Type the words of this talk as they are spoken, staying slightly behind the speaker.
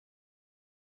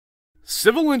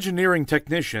Civil engineering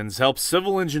technicians help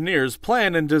civil engineers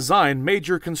plan and design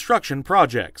major construction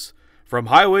projects. From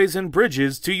highways and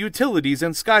bridges to utilities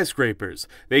and skyscrapers,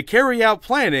 they carry out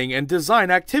planning and design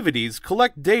activities,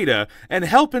 collect data, and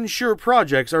help ensure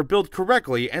projects are built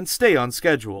correctly and stay on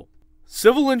schedule.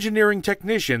 Civil engineering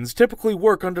technicians typically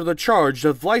work under the charge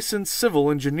of licensed civil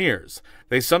engineers.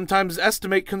 They sometimes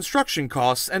estimate construction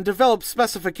costs and develop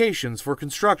specifications for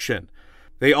construction.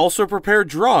 They also prepare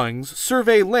drawings,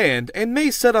 survey land, and may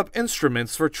set up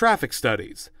instruments for traffic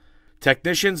studies.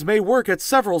 Technicians may work at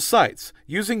several sites,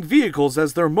 using vehicles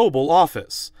as their mobile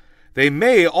office. They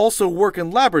may also work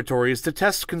in laboratories to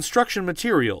test construction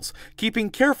materials, keeping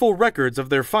careful records of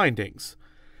their findings.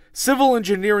 Civil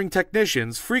engineering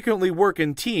technicians frequently work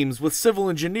in teams with civil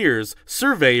engineers,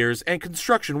 surveyors, and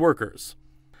construction workers.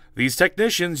 These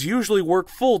technicians usually work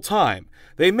full-time.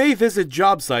 They may visit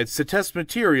job sites to test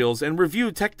materials and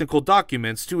review technical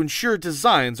documents to ensure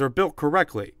designs are built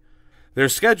correctly. Their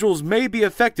schedules may be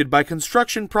affected by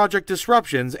construction project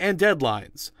disruptions and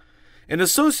deadlines. An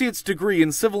associate's degree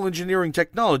in civil engineering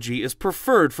technology is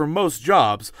preferred for most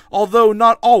jobs, although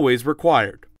not always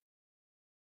required.